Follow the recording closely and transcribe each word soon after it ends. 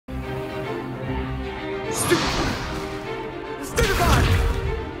Stupefy!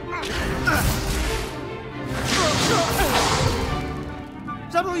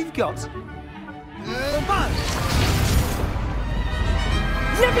 Is that all you've got?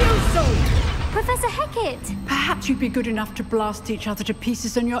 Levioso! Professor Hecat! Perhaps you'd be good enough to blast each other to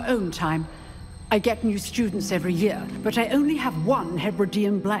pieces in your own time. I get new students every year, but I only have one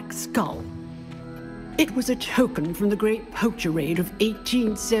Hebridean black skull. It was a token from the Great Poacher Raid of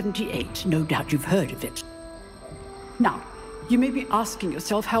 1878. No doubt you've heard of it. Now, you may be asking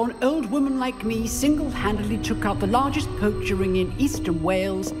yourself how an old woman like me single-handedly took out the largest poacher ring in eastern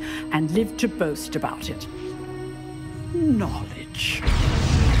Wales and lived to boast about it. Knowledge.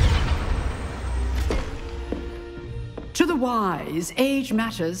 To the wise, age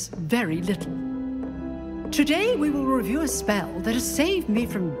matters very little. Today we will review a spell that has saved me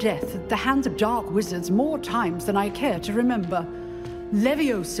from death at the hands of dark wizards more times than I care to remember.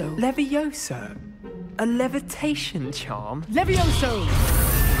 Levioso. Levioso? A levitation charm? Levioso!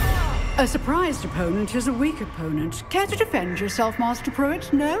 A surprised opponent is a weak opponent. Care to defend yourself, Master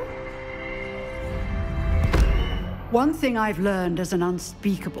Pruitt? No? One thing I've learned as an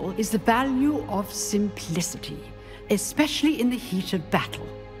unspeakable is the value of simplicity, especially in the heat of battle.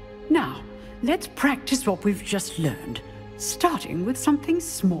 Now, let's practice what we've just learned, starting with something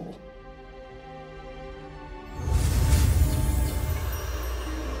small.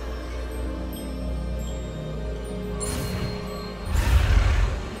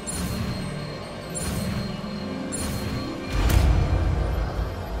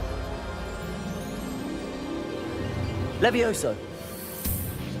 Levioso.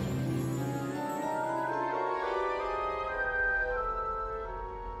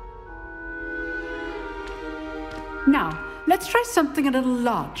 Now, let's try something a little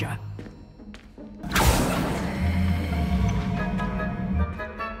larger.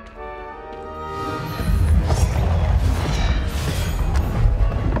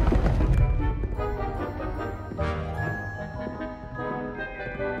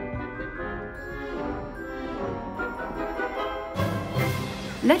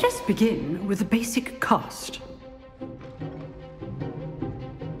 Let us begin with the basic cast.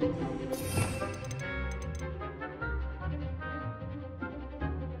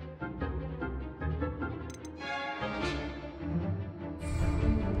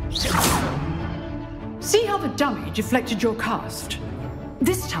 See how the dummy deflected your cast?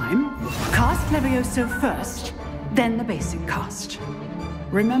 This time, cast Levioso first, then the basic cast.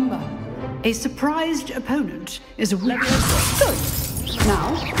 Remember, a surprised opponent is a weak... Levioso. Good.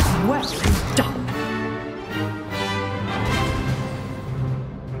 Now, well done.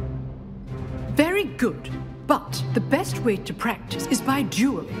 Very good, but the best way to practice is by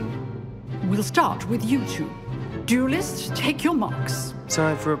dueling. We'll start with you two. Duelists, take your marks.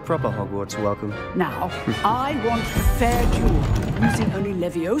 Time for a proper Hogwarts welcome. Now, I want a fair duel, using only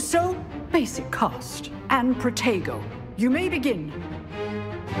Levioso, basic cast, and Protego. You may begin.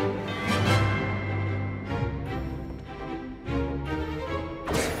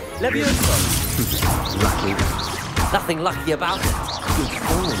 Levioso. Lucky. Nothing lucky about it. Good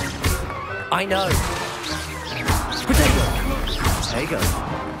form. I know. Protego. Protego.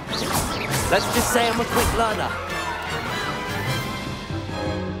 Let's just say I'm a quick learner.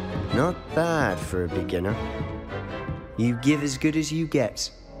 Not bad for a beginner. You give as good as you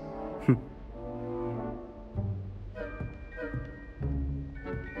get.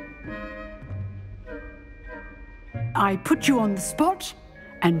 I put you on the spot,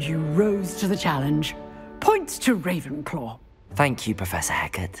 and you rose to the challenge. Points to Ravenclaw. Thank you, Professor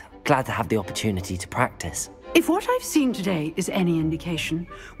Hecat. Glad to have the opportunity to practice. If what I've seen today is any indication,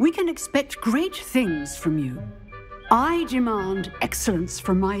 we can expect great things from you. I demand excellence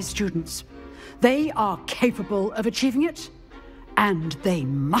from my students. They are capable of achieving it, and they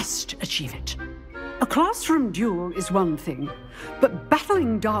must achieve it. A classroom duel is one thing, but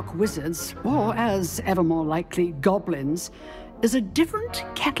battling dark wizards, or as ever more likely, goblins, is a different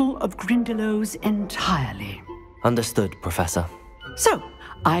kettle of Grindylows entirely. Understood, Professor. So,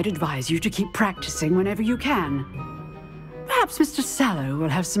 I'd advise you to keep practicing whenever you can. Perhaps Mr. Sallow will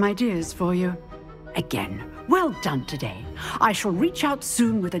have some ideas for you. Again, well done today. I shall reach out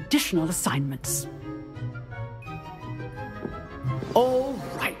soon with additional assignments. All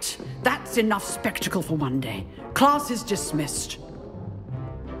right, that's enough spectacle for one day. Class is dismissed.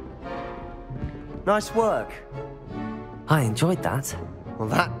 Nice work. I enjoyed that. Well,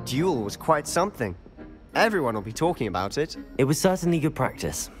 that duel was quite something. Everyone will be talking about it. It was certainly good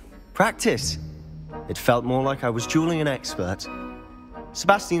practice. Practice? It felt more like I was dueling an expert.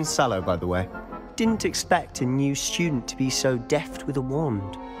 Sebastian Sallow, by the way. Didn't expect a new student to be so deft with a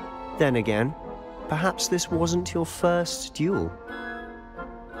wand. Then again, perhaps this wasn't your first duel.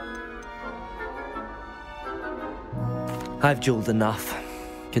 I've dueled enough.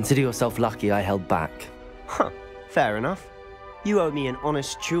 Consider yourself lucky I held back. Huh, fair enough. You owe me an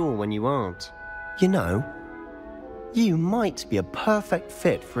honest duel when you aren't. You know, you might be a perfect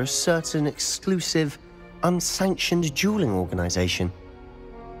fit for a certain exclusive, unsanctioned dueling organization.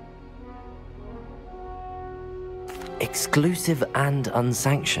 Exclusive and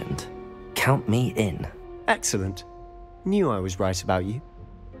unsanctioned. Count me in. Excellent. Knew I was right about you.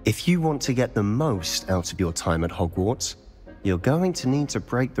 If you want to get the most out of your time at Hogwarts, you're going to need to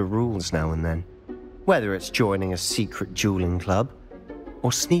break the rules now and then. Whether it's joining a secret dueling club,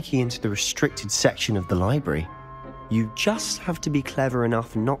 or sneaking into the restricted section of the library, you just have to be clever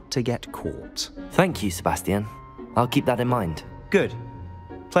enough not to get caught. Thank you, Sebastian. I'll keep that in mind. Good.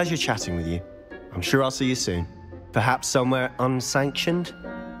 Pleasure chatting with you. I'm sure I'll see you soon. Perhaps somewhere unsanctioned?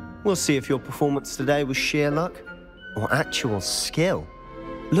 We'll see if your performance today was sheer luck or actual skill.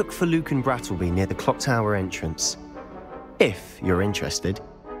 Look for Luke and Brattleby near the clock tower entrance, if you're interested.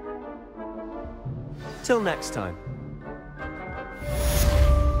 Till next time.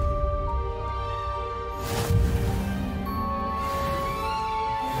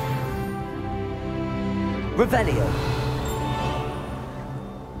 Revelio.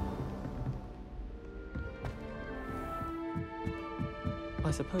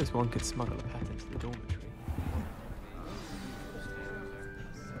 I suppose one could smuggle a pet into the dormitory.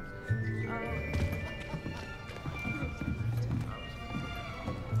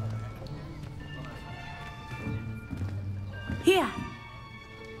 Here,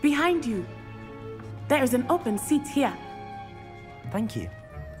 behind you. There is an open seat here. Thank you.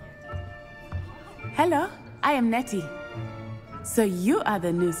 Hello, I am Nettie. So you are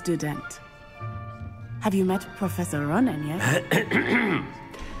the new student. Have you met Professor Ronan yet?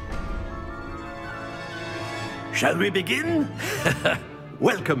 Shall we begin?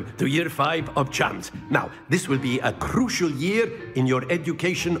 Welcome to Year 5 of Charms. Now, this will be a crucial year in your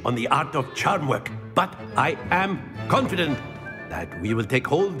education on the art of charm work. But I am confident that we will take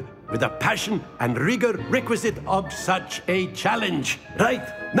hold with the passion and rigor requisite of such a challenge.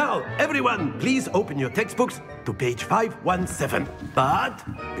 Right, now, everyone, please open your textbooks to page 517. But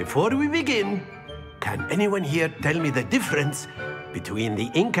before we begin, can anyone here tell me the difference between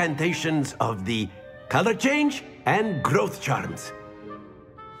the incantations of the color change and growth charms?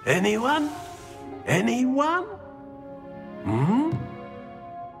 Anyone? Anyone?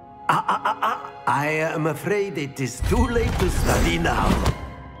 I am afraid it is too late to study now.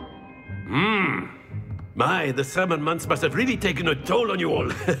 My, the summer months must have really taken a toll on you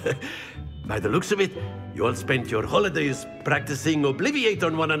all. By the looks of it, you all spent your holidays practicing Obliviate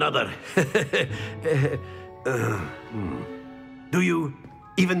on one another. Do you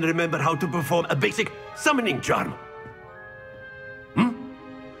even remember how to perform a basic summoning charm?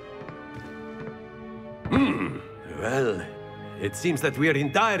 Well, it seems that we are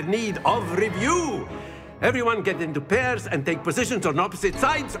in dire need of review. Everyone get into pairs and take positions on opposite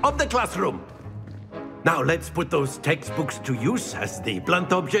sides of the classroom. Now let's put those textbooks to use as the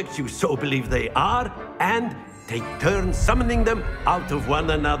blunt objects you so believe they are, and take turns summoning them out of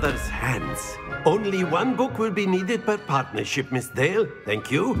one another's hands. Only one book will be needed per partnership, Miss Dale.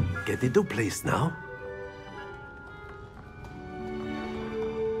 Thank you. Get into place now.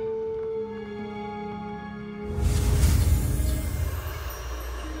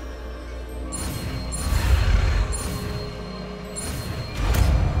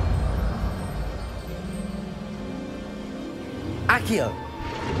 Accio.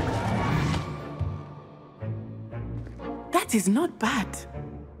 That is not bad.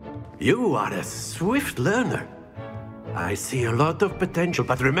 You are a swift learner. I see a lot of potential,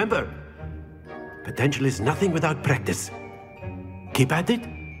 but remember, potential is nothing without practice. Keep at it.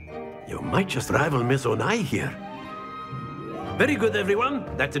 You might just rival Miss Onai here. Very good, everyone.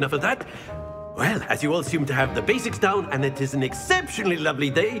 That's enough of that. Well, as you all seem to have the basics down, and it is an exceptionally lovely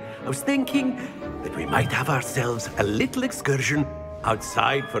day, I was thinking that we might have ourselves a little excursion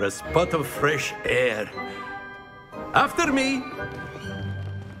outside for a spot of fresh air. After me.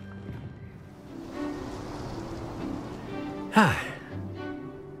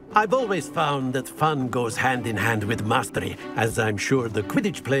 I've always found that fun goes hand in hand with mastery, as I'm sure the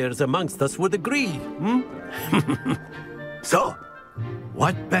Quidditch players amongst us would agree. So,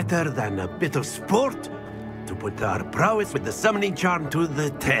 what better than a bit of sport to put our prowess with the summoning charm to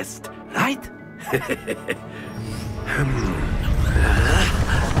the test, right?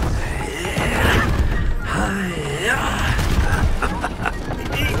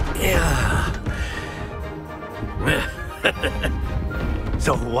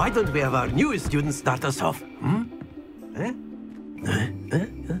 So why don't we have our newest student start us off?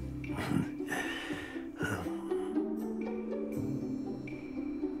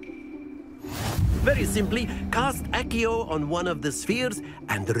 Very simply, cast Accio on one of the spheres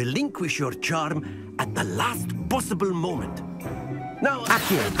and relinquish your charm at the last possible moment. Now,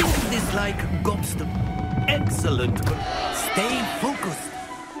 Accio, think of this like gobstone. Excellent. Stay focused.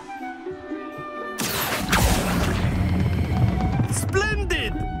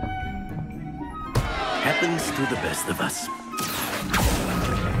 Splendid! Happens to the best of us.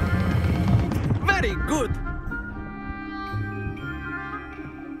 Very good.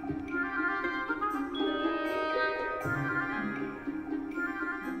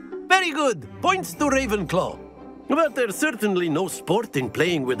 Very good. Points to Ravenclaw. But there's certainly no sport in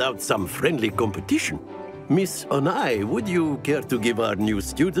playing without some friendly competition. Miss Onai, would you care to give our new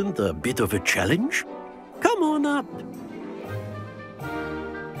student a bit of a challenge? Come on up.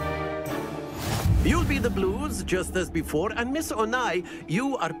 You'll be the blues, just as before, and Miss Onai,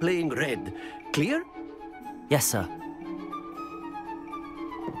 you are playing red. Clear? Yes, sir.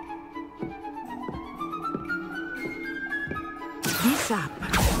 Be sharp.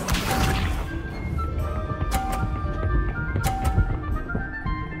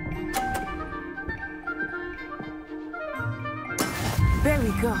 There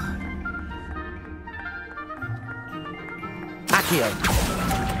we go. Accio.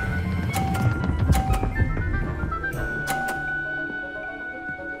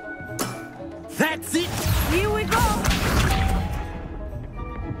 That's it! Here we go.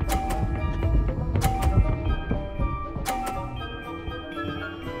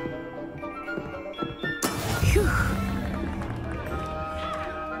 Phew.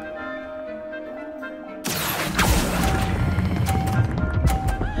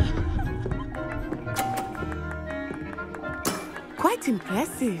 Quite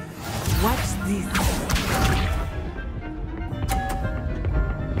impressive. Watch this.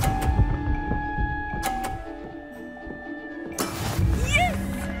 Yes!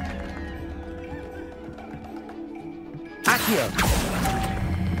 Accio.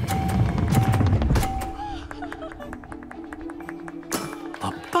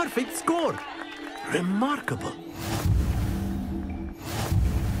 A perfect score. Remarkable.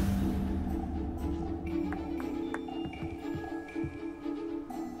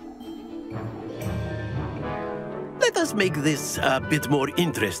 Let us make this a bit more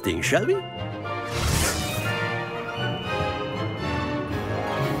interesting, shall we?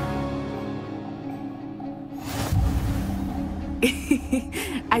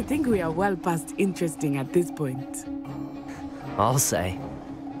 I think we are well past interesting at this point. I'll say.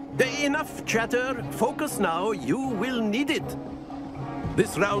 Enough chatter. Focus now. You will need it.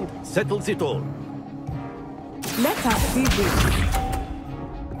 This round settles it all. Let us see this.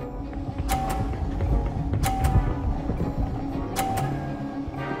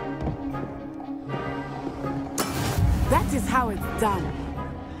 That is how it's done.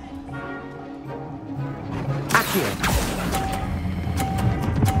 Accio.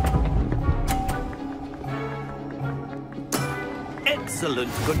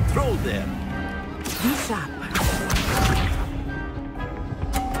 Excellent control there. Be sharp.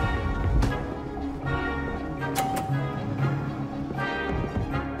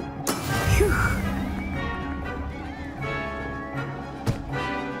 Phew.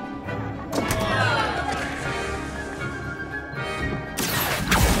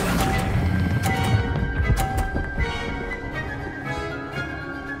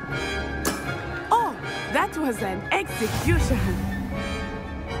 Oh, that was an execution.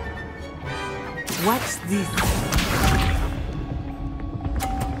 Watch this.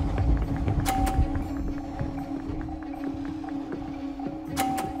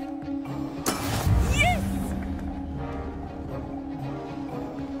 Yes!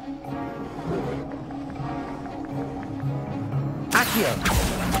 Accio.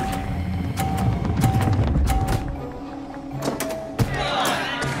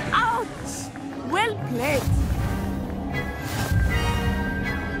 Ouch! Well played.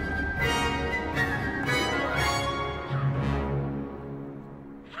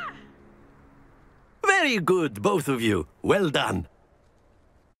 Very good, both of you. Well done.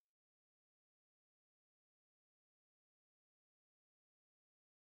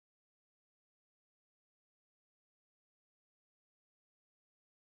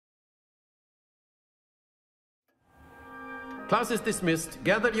 Class is dismissed.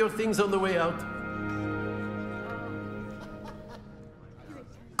 Gather your things on the way out.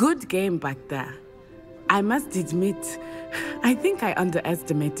 Good game back there. I must admit, I think I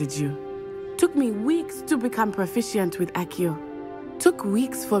underestimated you. Took me weeks to become proficient with Accio. took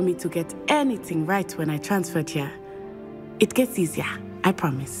weeks for me to get anything right when I transferred here. It gets easier, I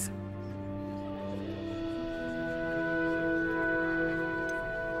promise.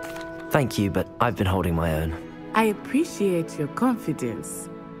 Thank you, but I've been holding my own. I appreciate your confidence.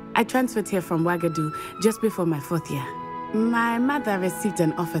 I transferred here from Wagadu just before my 4th year. My mother received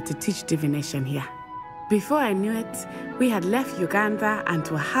an offer to teach divination here. Before I knew it, we had left Uganda and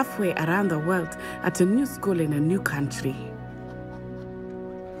were halfway around the world at a new school in a new country.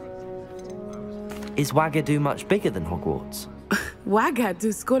 Is Wagadu much bigger than Hogwarts?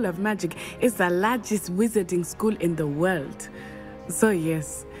 Wagadu School of Magic is the largest wizarding school in the world. So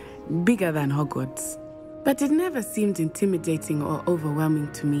yes, bigger than Hogwarts. But it never seemed intimidating or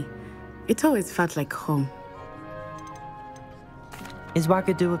overwhelming to me. It always felt like home. Is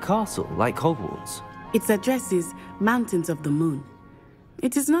Wagadu a castle, like Hogwarts? Its address is Mountains of the Moon.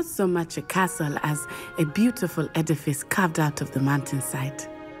 It is not so much a castle as a beautiful edifice carved out of the mountainside.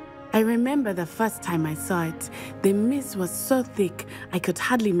 I remember the first time I saw it, the mist was so thick I could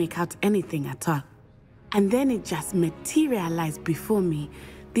hardly make out anything at all. And then it just materialized before me,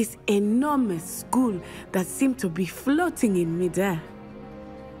 this enormous school that seemed to be floating in midair.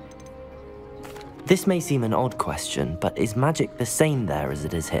 This may seem an odd question, but is magic the same there as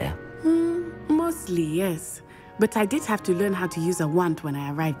it is here? Mostly, yes. But I did have to learn how to use a wand when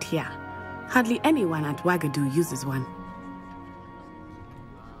I arrived here. Hardly anyone at Wagadu uses one.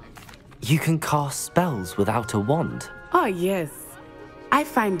 You can cast spells without a wand? Oh, yes. I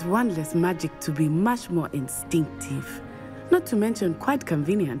find wandless magic to be much more instinctive. Not to mention quite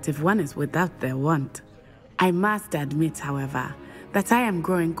convenient if one is without their wand. I must admit, however, that I am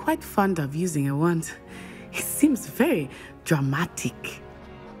growing quite fond of using a wand. It seems very dramatic.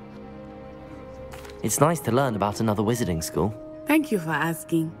 It's nice to learn about another wizarding school. Thank you for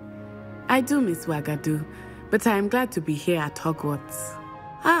asking. I do miss Wagadu, but I am glad to be here at Hogwarts.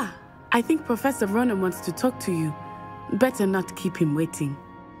 Ah, I think Professor Ronan wants to talk to you. Better not keep him waiting.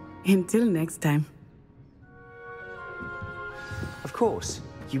 Until next time. Of course,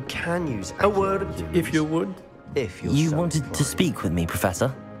 you can use A word, if you would. If you're You so wanted to inclined. speak with me,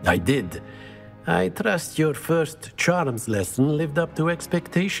 Professor? I did. I trust your first charms lesson lived up to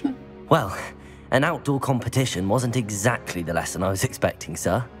expectation? Well, an outdoor competition wasn't exactly the lesson I was expecting,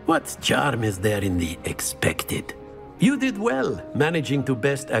 sir. What charm is there in the expected? You did well, managing to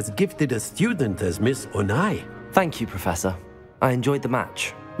best as gifted a student as Miss Onai. Thank you, Professor. I enjoyed the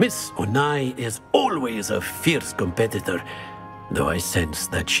match. Miss Onai is always a fierce competitor, though I sense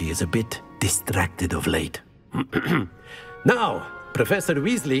that she is a bit distracted of late. Now, Professor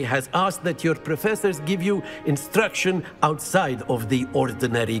Weasley has asked that your professors give you instruction outside of the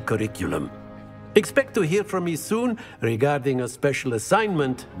ordinary curriculum. Expect to hear from me soon regarding a special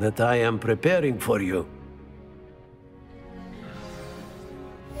assignment that I am preparing for you.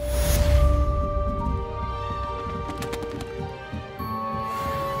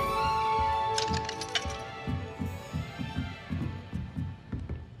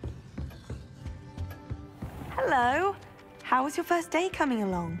 Hello. How was your first day coming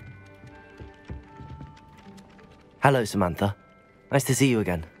along? Hello, Samantha. Nice to see you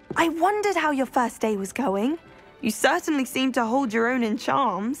again. I wondered how your first day was going. You certainly seem to hold your own in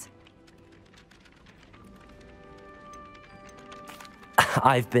charms.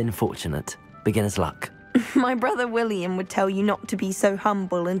 I've been fortunate. Beginner's luck. My brother William would tell you not to be so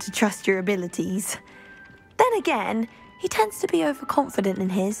humble and to trust your abilities. Then again, he tends to be overconfident in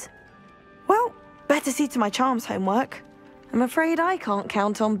his. Well, better see to my charms homework. I'm afraid I can't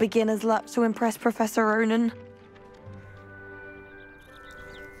count on beginner's luck to impress Professor Ronan.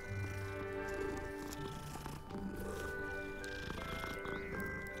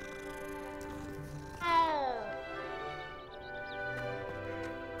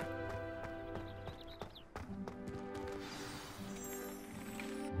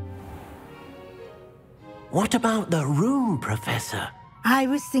 What about the room, Professor? I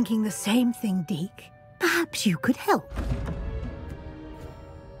was thinking the same thing, Deke. Perhaps you could help.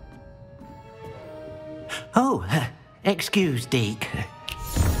 Oh, excuse, Deke.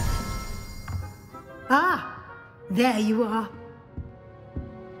 Ah, there you are.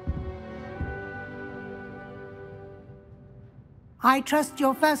 I trust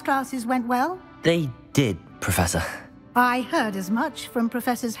your first classes went well? They did, Professor. I heard as much from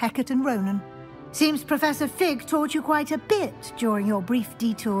Professors Hecat and Ronan. Seems Professor Fig taught you quite a bit during your brief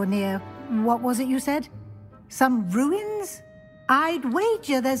detour near... what was it you said? Some ruins? I'd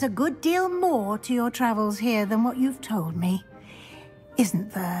wager there's a good deal more to your travels here than what you've told me.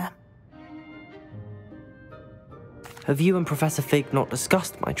 Isn't there? Have you and Professor Fig not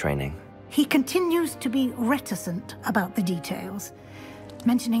discussed my training? He continues to be reticent about the details.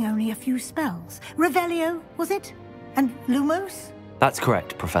 mentioning only a few spells. Revelio, was it? And Lumos? That's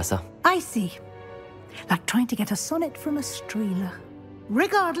correct, Professor. I see. Like trying to get a sonnet from a streeler.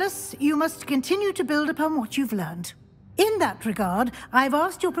 Regardless, you must continue to build upon what you've learned. In that regard, I've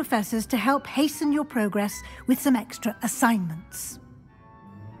asked your professors to help hasten your progress with some extra assignments.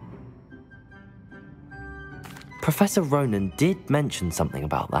 Professor Ronan did mention something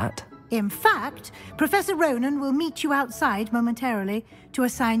about that. In fact, Professor Ronan will meet you outside momentarily to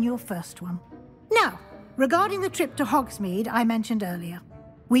assign your first one. Now, regarding the trip to Hogsmeade I mentioned earlier,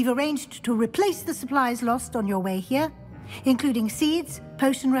 we've arranged to replace the supplies lost on your way here, including seeds,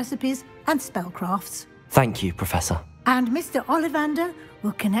 potion recipes, and spellcrafts. Thank you, Professor. And Mr. Ollivander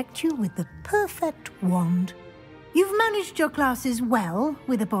will connect you with the perfect wand. You've managed your classes well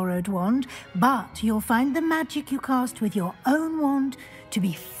with a borrowed wand, but you'll find the magic you cast with your own wand to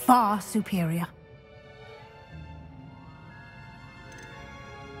be far superior.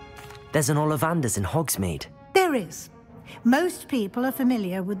 There's an Ollivander's in Hogsmeade. There is. Most people are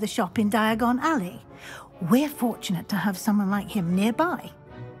familiar with the shop in Diagon Alley. We're fortunate to have someone like him nearby.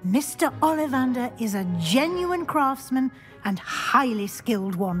 Mr. Ollivander is a genuine craftsman and highly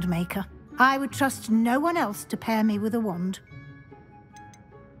skilled wand maker. I would trust no one else to pair me with a wand.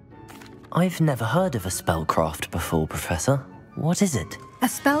 I've never heard of a spellcraft before, Professor. What is it? A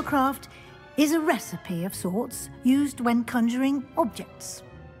spellcraft is a recipe of sorts used when conjuring objects.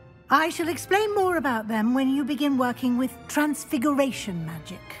 I shall explain more about them when you begin working with transfiguration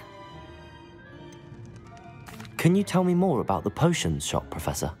magic. Can you tell me more about the potions shop,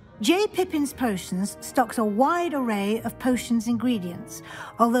 Professor? J. Pippin's Potions stocks a wide array of potions ingredients,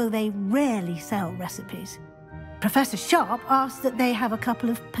 although they rarely sell recipes. Professor Sharp asked that they have a couple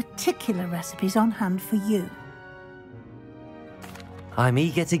of particular recipes on hand for you. I'm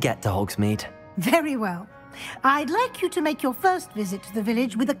eager to get to Hogsmeade. Very well. I'd like you to make your first visit to the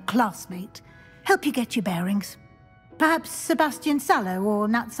village with a classmate. Help you get your bearings. Perhaps Sebastian Sallow or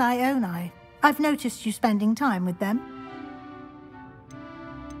Natsai Onai. I've noticed you spending time with them.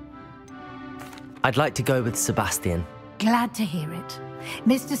 I'd like to go with Sebastian. Glad to hear it.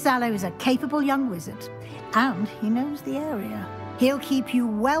 Mr. Sallow is a capable young wizard, and he knows the area. He'll keep you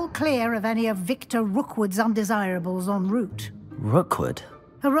well clear of any of Victor Rookwood's undesirables en route. Rookwood?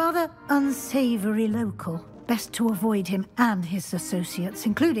 A rather unsavory local. Best to avoid him and his associates,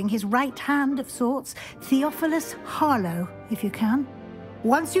 including his right hand of sorts, Theophilus Harlow, if you can.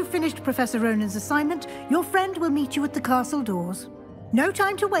 Once you've finished Professor Ronan's assignment, your friend will meet you at the castle doors. No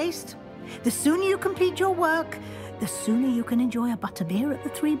time to waste. The sooner you complete your work, the sooner you can enjoy a butterbeer at the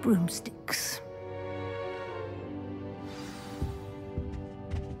Three Broomsticks.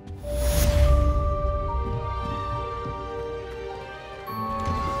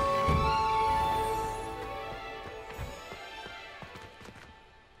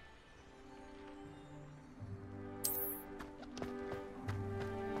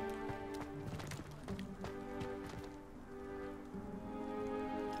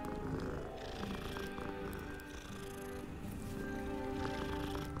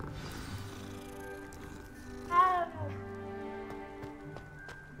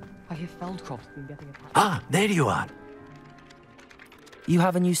 I hear Feldcroft's been getting attacked. Ah, there you are. You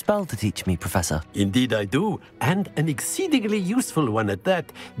have a new spell to teach me, Professor. Indeed I do, and an exceedingly useful one at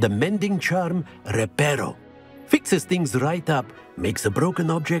that. The mending charm, Reparo. Fixes things right up, makes a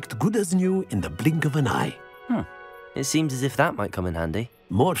broken object good as new in the blink of an eye. It seems as if that might come in handy.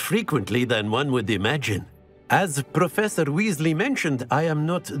 More frequently than one would imagine. As Professor Weasley mentioned, I am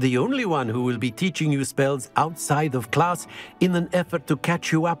not the only one who will be teaching you spells outside of class in an effort to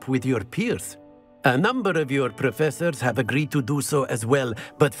catch you up with your peers. A number of your professors have agreed to do so as well,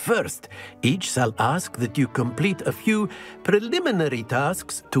 but first, each shall ask that you complete a few preliminary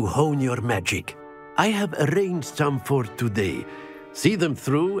tasks to hone your magic. I have arranged some for today. See them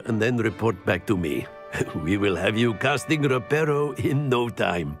through and then report back to me. We will have you casting Reparo in no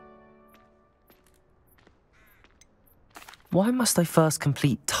time. Why must I first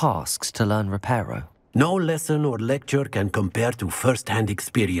complete tasks to learn Reparo? No lesson or lecture can compare to first-hand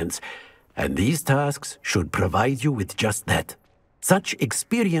experience, and these tasks should provide you with just that. Such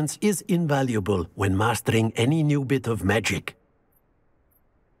experience is invaluable when mastering any new bit of magic.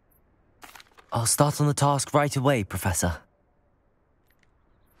 I'll start on the task right away, Professor.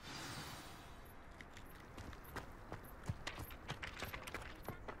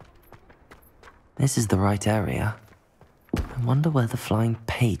 This is the right area. I wonder where the flying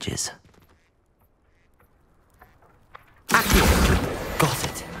page is. Got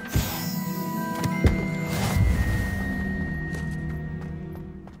it.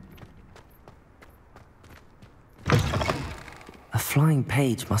 A flying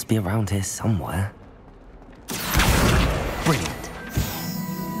page must be around here somewhere. Brilliant.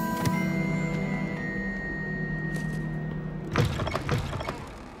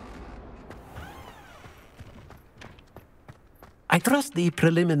 I trust the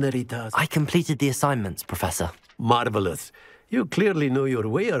preliminary task. I completed the assignments, Professor. Marvelous. You clearly know your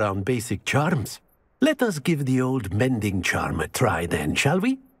way around basic charms. Let us give the old mending charm a try then, shall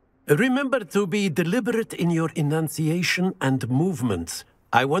we? Remember to be deliberate in your enunciation and movements.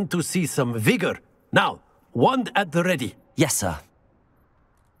 I want to see some vigor. Now, wand at the ready. Yes, sir.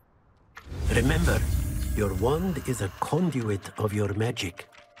 Remember, your wand is a conduit of your magic.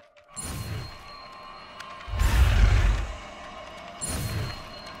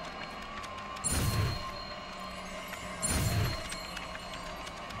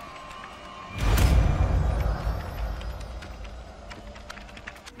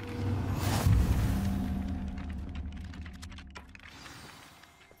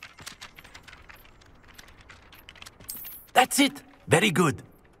 That's it! Very good.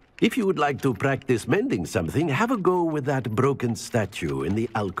 If you would like to practice mending something, have a go with that broken statue in the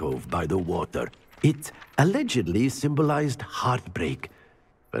alcove by the water. It allegedly symbolized heartbreak.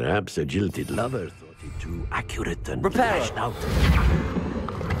 Perhaps a jilted lover thought it too accurate and lashed out.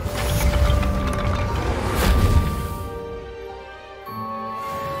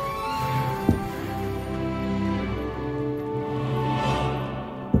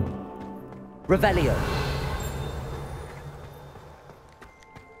 Revelio.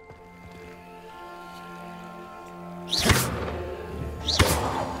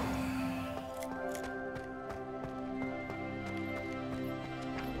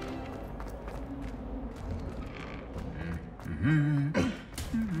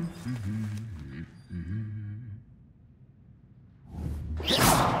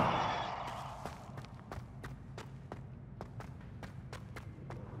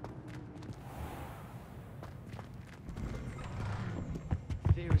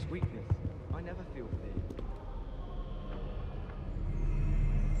 Fear is weakness. I never feel fear.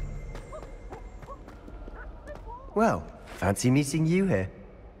 Well, fancy meeting you here.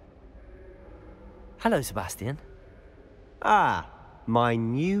 Hello, Sebastian. Ah, my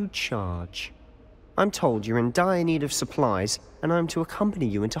new charge. I'm told you're in dire need of supplies, and I'm to accompany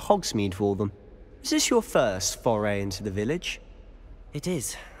you into Hogsmeade for them. Is this your first foray into the village? It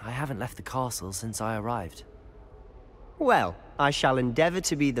is. I haven't left the castle since I arrived. Well, I shall endeavour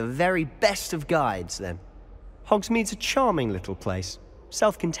to be the very best of guides, then. Hogsmeade's a charming little place.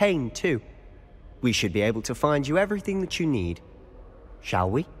 Self-contained, too. We should be able to find you everything that you need.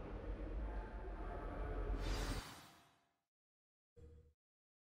 Shall we?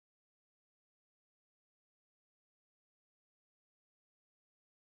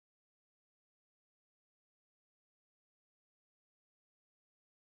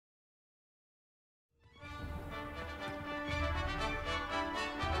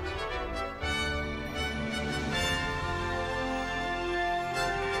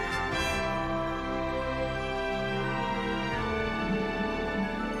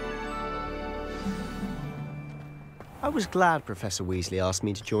 I was glad Professor Weasley asked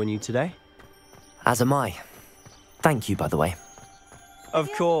me to join you today. As am I. Thank you, by the way. Of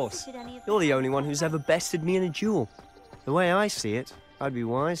course. You're the only one who's ever bested me in a duel. The way I see it, I'd be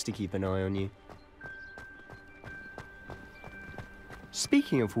wise to keep an eye on you.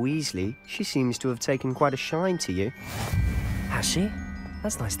 Speaking of Weasley, she seems to have taken quite a shine to you. Has she?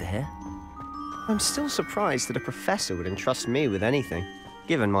 That's nice to hear. I'm still surprised that a professor would entrust me with anything,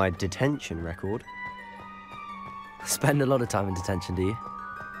 given my detention record. Spend a lot of time in detention, do you?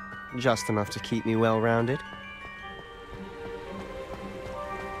 Just enough to keep me well-rounded.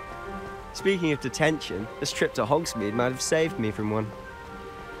 Speaking of detention, this trip to Hogsmeade might have saved me from one.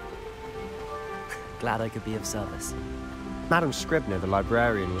 Glad I could be of service. Madam Scribner, the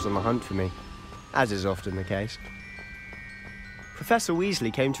librarian, was on the hunt for me, as is often the case. Professor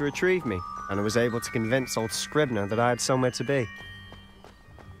Weasley came to retrieve me, and I was able to convince old Scribner that I had somewhere to be.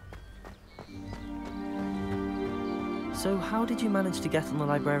 So how did you manage to get on the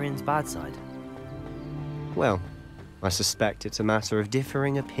librarian's bad side? Well, I suspect it's a matter of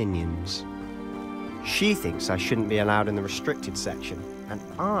differing opinions. She thinks I shouldn't be allowed in the restricted section, and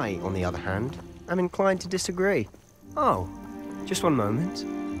I, on the other hand, am inclined to disagree. Oh, just one moment.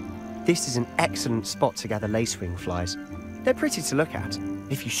 This is an excellent spot to gather lacewing flies. They're pretty to look at.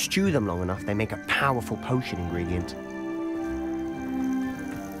 If you stew them long enough, they make a powerful potion ingredient.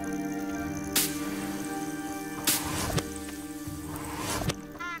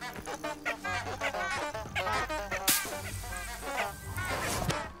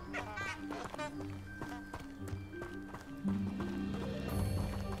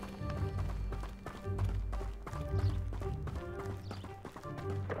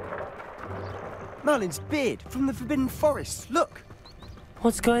 Merlin's beard from the Forbidden Forest. Look.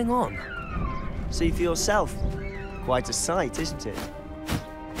 What's going on? See for yourself. Quite a sight, isn't it?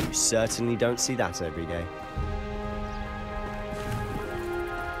 You certainly don't see that every day.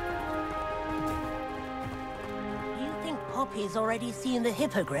 Do you think Poppy's already seen the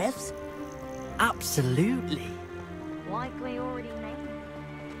hippogriffs? Absolutely. Likely already named.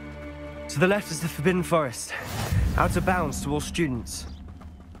 To the left is the Forbidden Forest. Out of bounds to all students.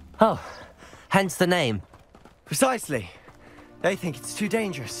 Oh, hence the name. Precisely. They think it's too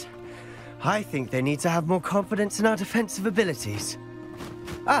dangerous. I think they need to have more confidence in our defensive abilities.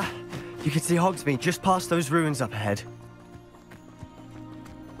 Ah, you can see Hogsmeade just past those ruins up ahead.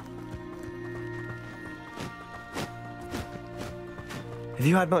 Have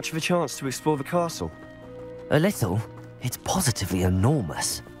you had much of a chance to explore the castle? A little. It's positively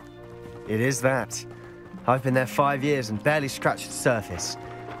enormous. It is that. I've been there 5 years and barely scratched the surface.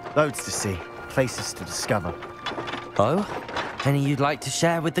 Loads to see, places to discover. Oh? Any you'd like to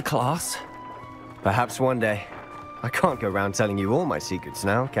share with the class? Perhaps one day. I can't go around telling you all my secrets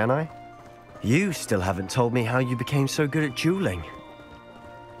now, can I? You still haven't told me how you became so good at dueling.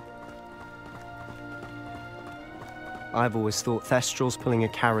 I've always thought Thestrals pulling a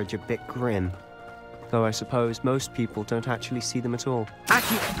carriage a bit grim. Though I suppose most people don't actually see them at all.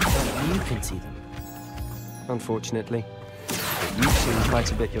 You can see them. Unfortunately. But you've seen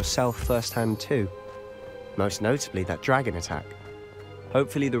quite a bit yourself firsthand too. Most notably that dragon attack.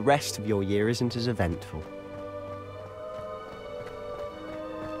 Hopefully the rest of your year isn't as eventful.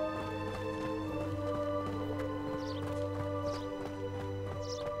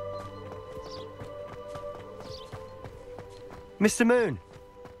 Mr. Moon!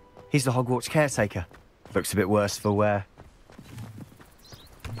 He's the Hogwarts caretaker. Looks a bit worse for wear.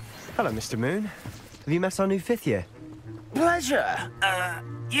 Hello, Mr. Moon. Have you met our new 5th year? Pleasure.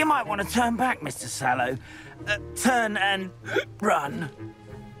 You might want to turn back, Mr. Sallow. Turn and run.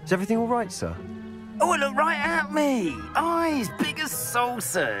 Is everything all right, sir? Oh, look right at me. Eyes big as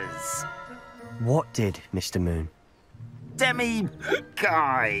saucers. What did, Mr. Moon?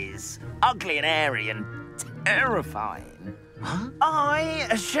 Guys. Ugly and airy and terrifying. Huh?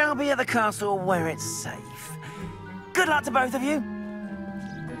 I shall be at the castle where it's safe. Good luck to both of you.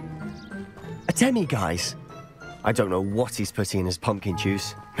 A demi-guise? I don't know what he's putting in his pumpkin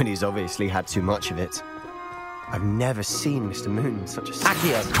juice, but he's obviously had too much of it. I've never seen Mr. Moon in such a...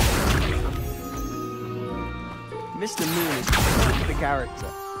 Accio! Mr. Moon is quite the character.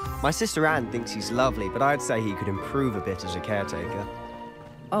 My sister Anne thinks he's lovely, but I'd say he could improve a bit as a caretaker.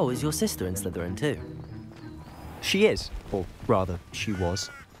 Oh, is your sister in Slytherin too? She is, or rather, she was.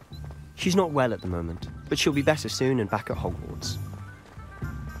 She's not well at the moment, but she'll be better soon and back at Hogwarts.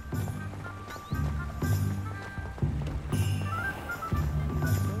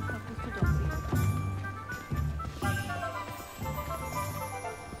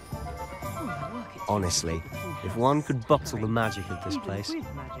 Honestly, if one could bottle the magic of this place,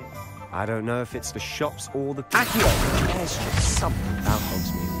 I don't know if it's the shops or the people. There's just something about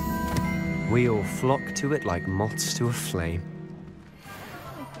Hogsmeade. We all flock to it like moths to a flame.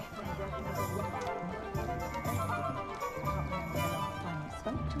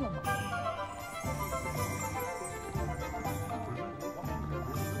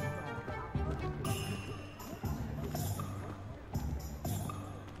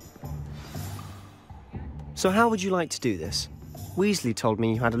 So how would you like to do this? Weasley told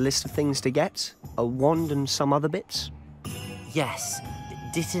me you had a list of things to get, a wand and some other bits. Yes.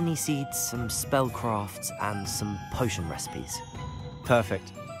 Dittany seeds, some spellcrafts, and some potion recipes.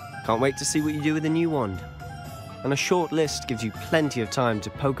 Perfect. Can't wait to see what you do with the new wand. And a short list gives you plenty of time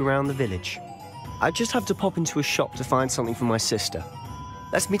to poke around the village. I just have to pop into a shop to find something for my sister.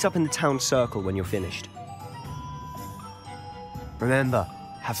 Let's meet up in the town circle when you're finished. Remember,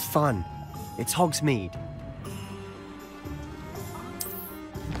 have fun. It's Hogsmeade.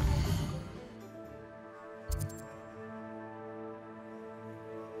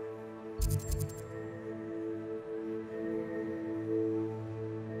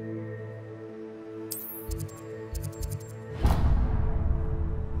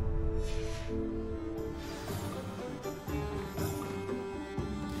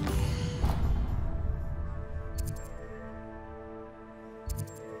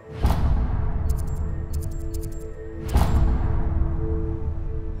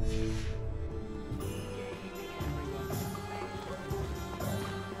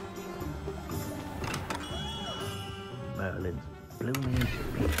 Merlin's blooming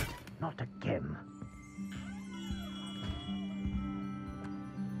beard. Not again.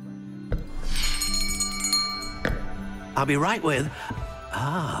 I'll be right with...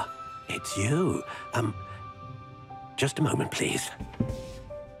 Ah, it it's you. Just a moment, please.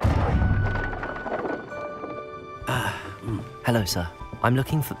 Hello, sir. I'm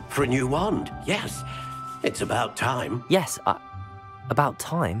looking for... For a new wand, yes. It's about time. Yes, about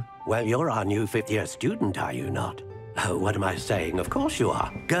time? Well, you're our new fifth-year student, are you not? Oh, what am I saying? Of course you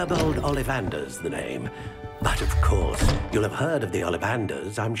are. Gerbold Ollivander's the name. But of course, you'll have heard of the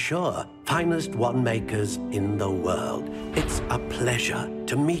Ollivanders, I'm sure. Finest wand makers in the world. It's a pleasure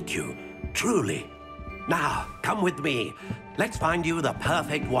to meet you, truly. Now, come with me. Let's find you the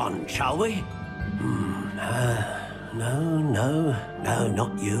perfect wand, shall we? No,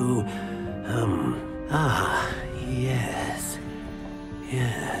 not you. Yes.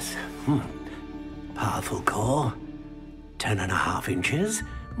 Powerful core. 10.5 inches.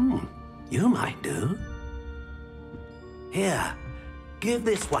 You might do. Here, give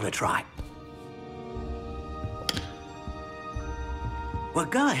this one a try. Well,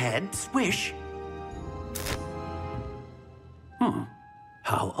 go ahead, swish.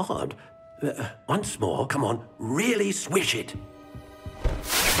 How odd. Once more, come on, really swish it.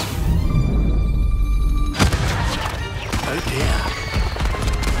 Oh dear.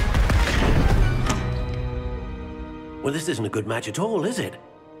 Well, this isn't a good match at all, is it?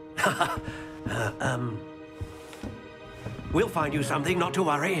 We'll find you something, not to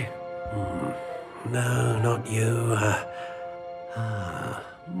worry. No, not you.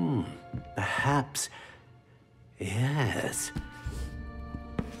 Perhaps... Yes.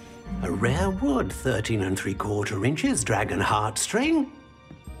 A rare wood, 13 3/4 inches, dragon heartstring.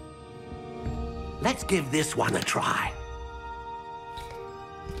 Let's give this one a try.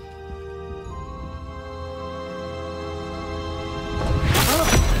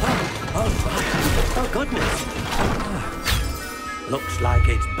 Oh, goodness. Looks like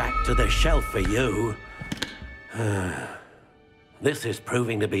it's back to the shelf for you. This is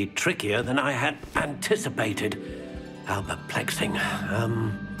proving to be trickier than I had anticipated. How perplexing.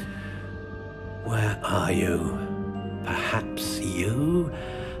 Where are you? Perhaps you?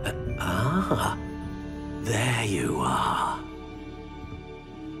 There you are.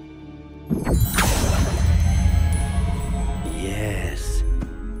 Yes,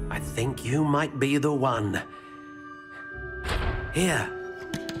 I think you might be the one. Here,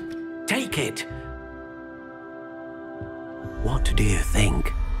 take it. What do you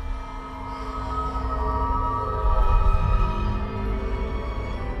think?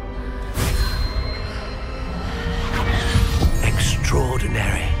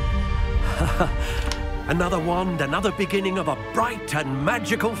 Extraordinary. Another wand, another beginning of a bright and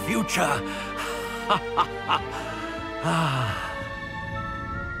magical future.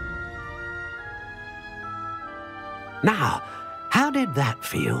 Now, how did that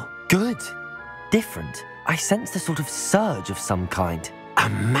feel? Good. Different. I sensed a sort of surge of some kind. A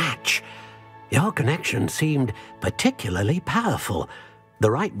match. Your connection seemed particularly powerful.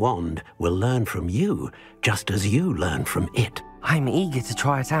 The right wand will learn from you, just as you learn from it. I'm eager to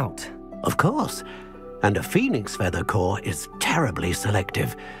try it out. Of course. And a phoenix feather core is terribly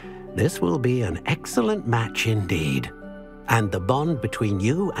selective. This will be an excellent match indeed. And the bond between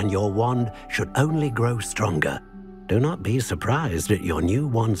you and your wand should only grow stronger. Do not be surprised at your new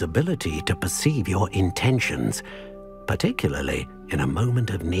wand's ability to perceive your intentions, particularly in a moment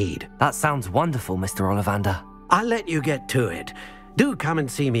of need. That sounds wonderful, Mr. Ollivander. I'll let you get to it. Do come and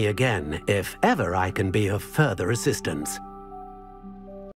see me again if ever I can be of further assistance.